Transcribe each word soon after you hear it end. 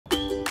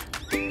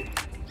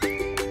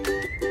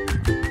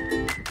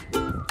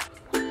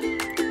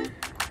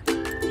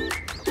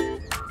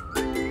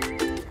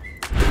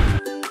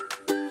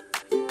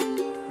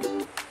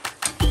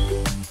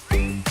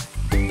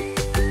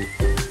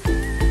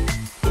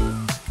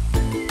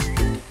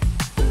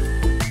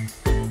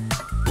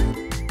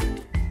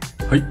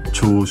はい、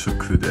朝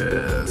食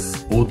で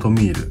す。オート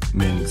ミール、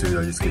めんつゆで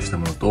味付けした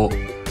ものと、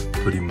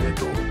鶏胸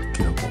と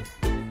きのこ、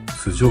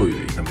酢醤油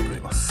で炒めてお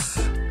りま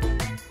す。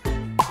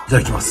じゃ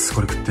あ行きます。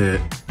これ食って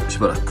し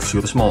ばらく仕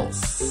事しま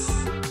す。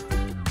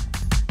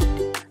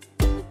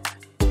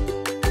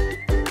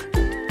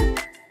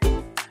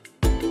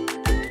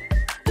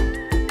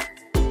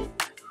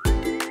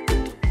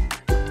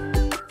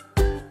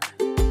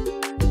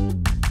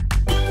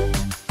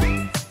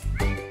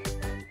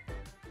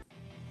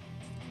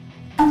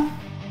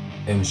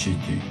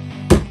MCT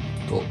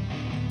と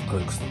アレ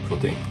ックスのプロ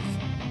テイン、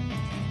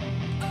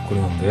こ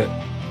れ飲んで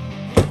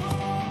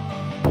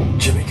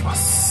ジム行きま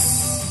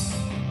す。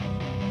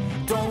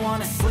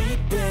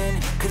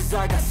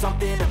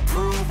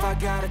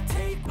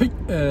は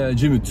い、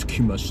ジム着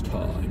きました。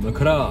今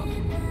から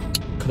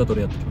肩ト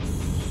レやってきま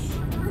す。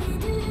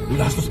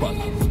ラストスパ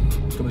ート。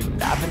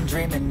I've been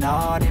dreaming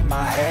on in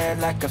my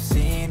head like I've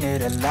seen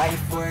it. A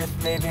life worth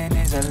living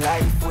is a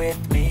life with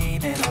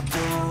meaning. I'll do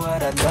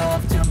what I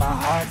love till my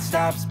heart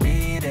stops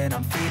beating.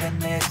 I'm feeding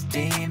this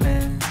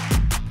demon.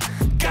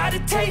 Got a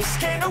taste,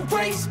 can't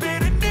erase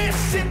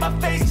bitterness in my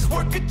face.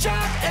 Work a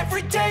job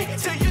every day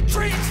till your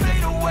dreams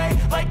fade away.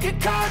 Like a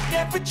card,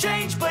 never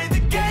change. Play the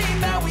game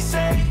that we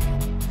say.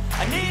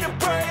 I need a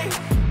break.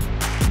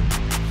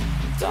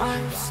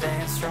 I'm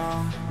staying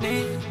strong,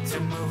 need to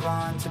move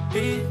on to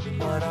be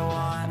what I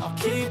want. I'll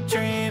keep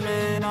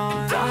dreaming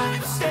on.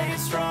 I'm staying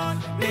strong,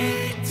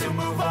 need to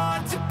move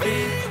on to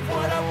be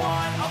what I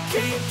want. I'll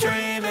keep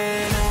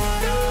dreaming on.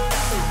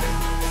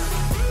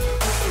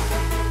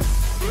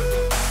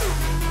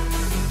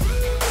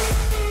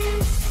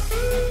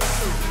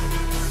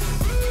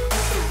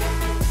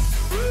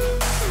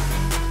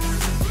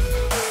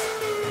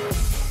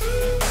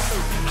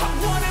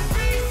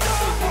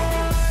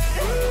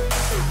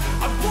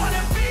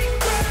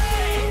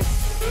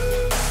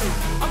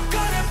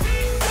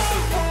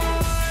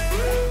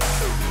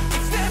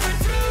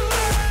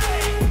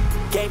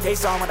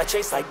 Face on when I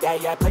chase like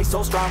that. Yeah, I play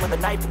so strong with a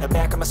knife in the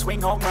back. I'ma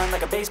swing home run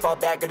like a baseball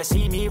bat. Gonna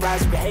see me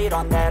rise, you can hate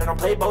on that. I don't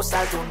play both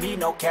sides, doing me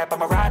no cap.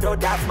 I'ma ride or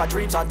die for my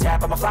dreams on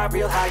tap. I'ma fly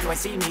real high, you ain't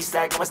see me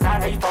stack. No, it's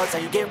not how you fall, it's how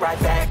you get right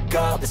back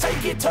up. That's how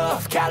you get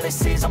tough.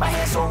 Calluses on my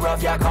hands so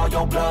rough, yeah, I call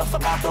your bluff.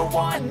 I'm not the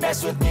one,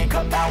 mess with me and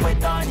come out with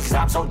none. Cause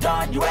I'm so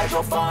done, you had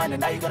your fun. And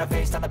now you're gonna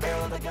face down the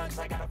barrel of the gun. Cause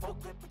I got a full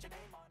clip with your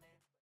name on it.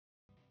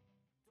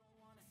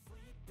 Don't wanna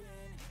sleep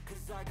in,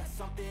 cause I got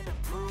something to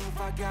prove.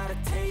 I gotta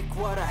take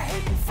what I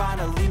hate and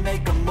finally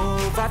make a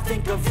move. I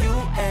think of you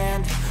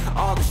and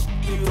all the shit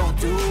you don't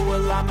do.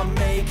 Well, I'ma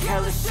make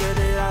hella sure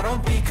that I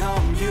don't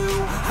become you.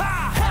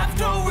 I have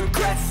no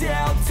regrets,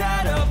 yeah, I'll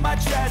tie up my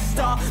chest.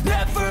 I'll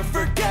never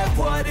forget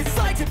what it's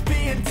like to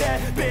be in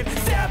debt. Been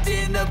stabbed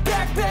in the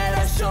back bed,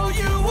 I'll show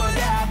you what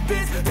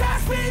happens.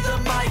 Pass me the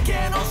mic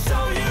and I'll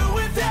show you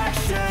with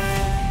action.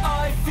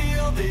 I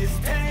feel this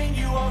pain,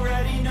 you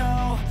already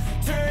know.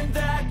 Turn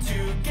that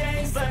to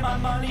gains, let my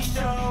money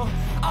show.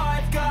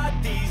 I've got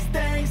these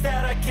things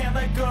that I can't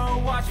let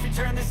go. Watch me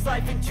turn this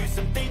life into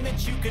something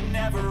that you could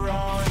never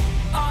own.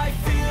 I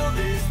feel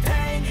this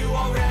pain, you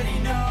already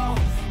know.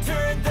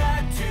 Turn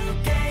that to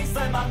gains,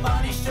 let my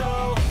money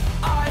show.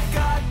 I've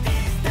got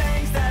these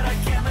things that I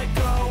can't let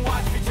go.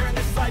 Watch me turn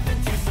this life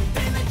into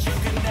something that you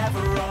could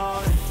never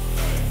own.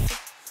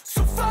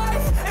 So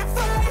fight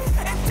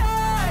and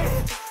die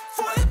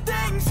for the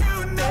things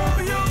you know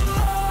you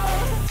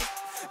love.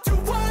 Do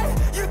what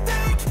you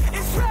think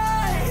is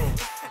right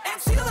and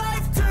see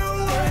life do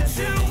what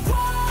you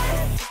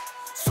want.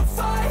 So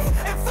fight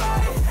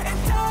and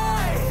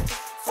die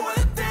for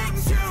the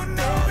things you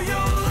know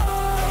you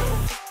love.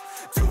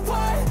 Do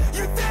what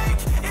you think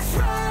is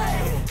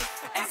right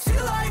and see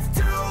life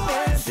do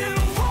what you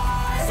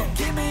want. So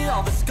give me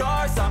all the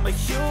scars, I'm a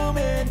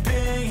human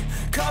being.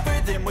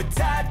 Cover them with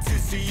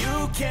tattoos so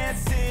you can't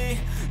see.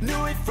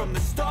 Knew it from the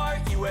start,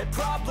 you had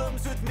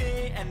problems with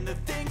me and the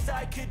things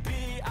I could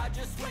be. I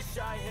just wish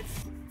I had.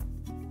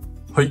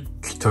 はい、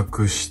帰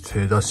宅し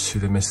てダッシ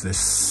ュでメスで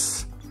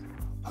す。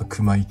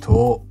白米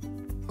と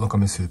わか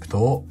めスープ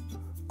と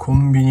コ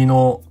ンビニ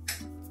の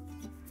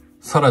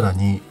サラダ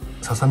に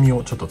ささみ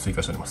をちょっと追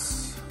加しておりま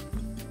す。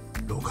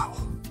ローカーを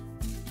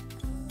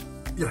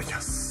いただき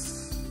ます。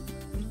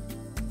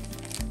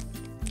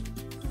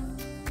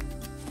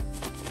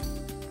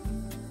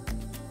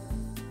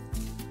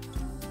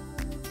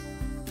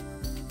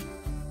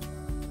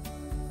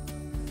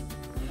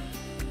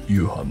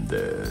夕飯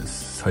で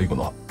す。最後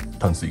の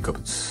炭水化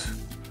物、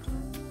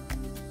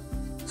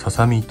さ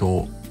さみ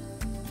と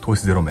糖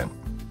質ゼロ麺、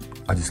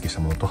味付けした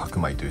ものと白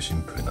米というシ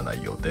ンプルな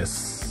内容で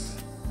す。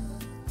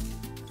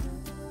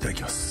いただ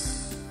きま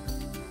す。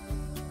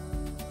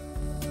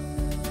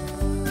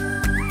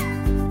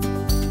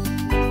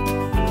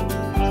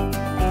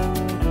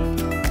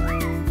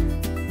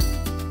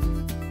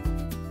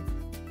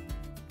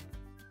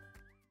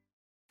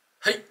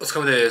はい、お疲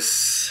れ様で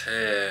す。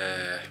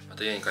ま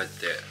た家に帰っ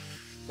て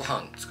ご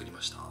飯作り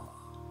ました。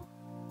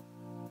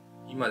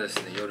今です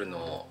ね、夜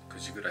の9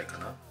時ぐらいか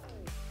な。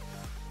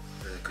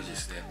9時で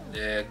すね。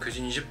で、9時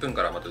20分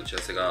からまた打ち合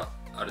わせが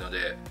あるの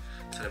で、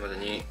それまで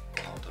に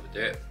ご飯を食べ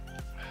て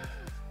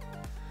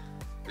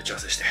打ち合わ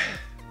せして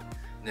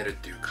寝るっ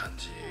ていう感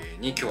じ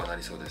に今日はな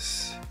りそうで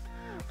す。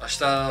明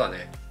日は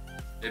ね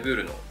レブー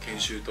ルの研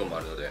修等もあ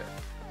るので、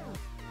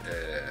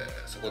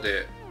そこ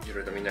でいろい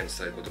ろとみんなに伝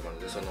えることもある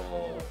ので、そ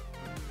の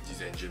事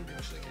前準備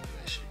もしなきゃいけ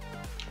ないし、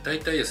大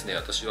体ですね、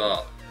私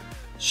は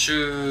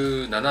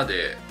週7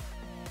で、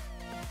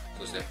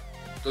そうですね、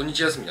土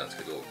日休みなんです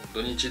けど、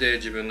土日で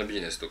自分のビ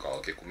ジネスとか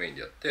は結構メイン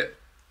でやって、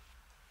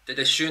大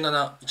体週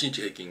7、1日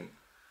平均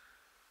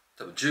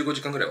多分15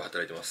時間ぐらいは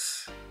働いてま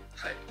す。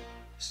はい、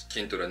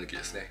筋トレ抜き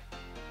ですね。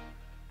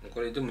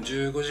これでも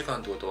15時間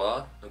ってこと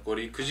は残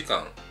り9時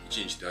間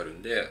1日である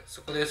んで、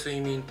そこで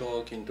睡眠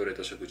と筋トレ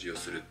と食事を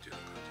するっていうよ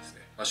うな感じで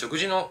すね。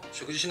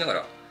食事しなが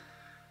ら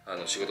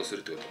仕事す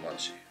るってこともある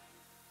し、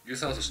有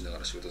酸素しなが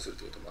ら仕事するっ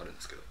てこともあるん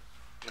ですけど、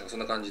なんかそん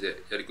な感じ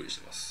でやりくりし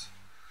てます。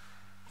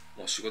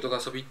もう仕事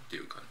が遊びってい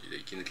う感じで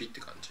息抜きっ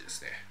て感じで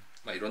すね。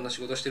いろんな仕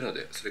事してるの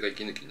で、それが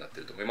息抜きになって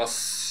ると思いま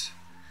す。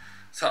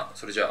さあ、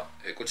それじゃあ、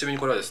ちなみに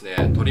これはですね、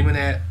鶏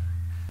胸、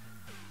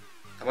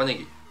玉ね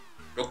ぎ、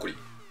ブロッコリー、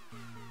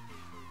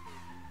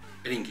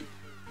エリンギ、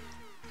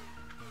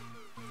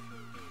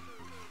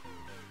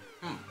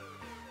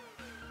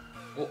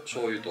を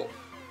醤油と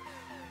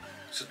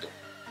酢と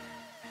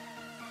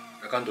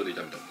赤んとうで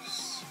炒めたもので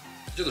す。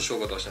ちょっと生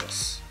姜としてま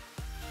す。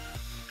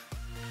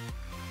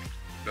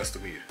ラスト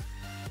ミール。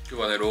今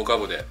日はねローカー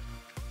ボでや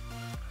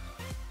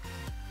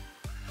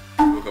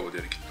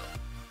りきった。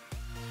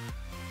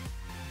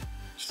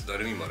ちょっとだ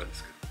るみもあるんで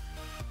すけど、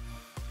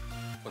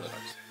こんな感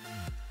じ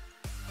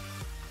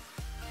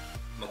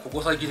で、こ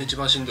こ最近で一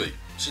番しんどいと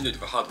いう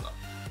かハードな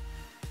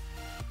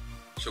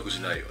食事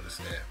内容です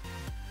ね。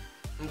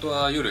本当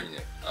は夜に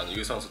ね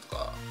有酸素と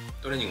か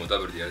トレーニングをダ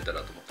ブルでやれた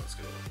らと思ったんです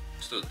けど、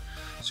ちょっと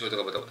仕事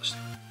がバタバタして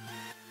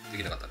で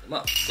きなかったんで、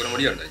これも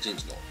リアルな一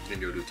日の減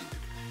量ルーティンとい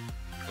うこ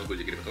とでお送り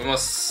できればと思いま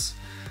す。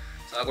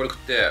さあこれ食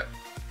って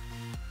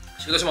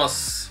仕事しま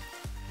す。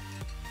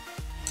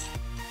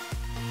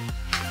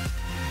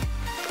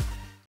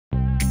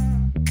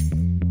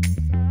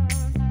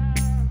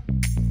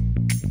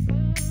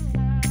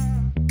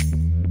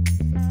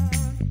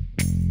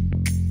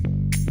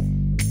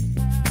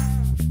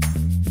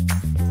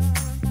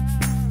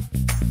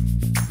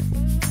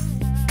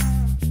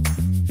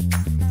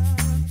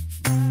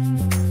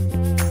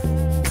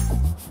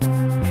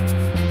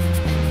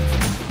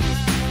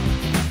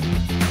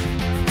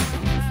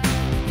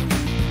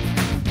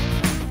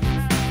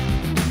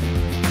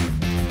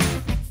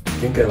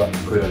限界は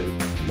超えられる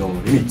ノ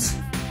ーリミッツ。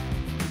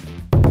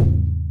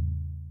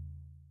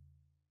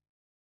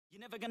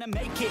You're never gonna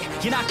make it,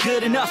 you're not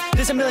good enough.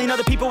 There's a million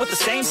other people with the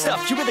same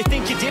stuff. You really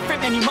think you're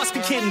different? Man, you must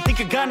be kidding. Think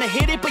you're gonna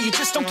hit it, but you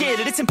just don't get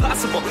it. It's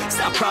impossible, it's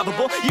not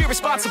probable, you're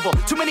irresponsible.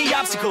 Too many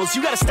obstacles,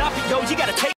 you gotta stop it, yo, you gotta take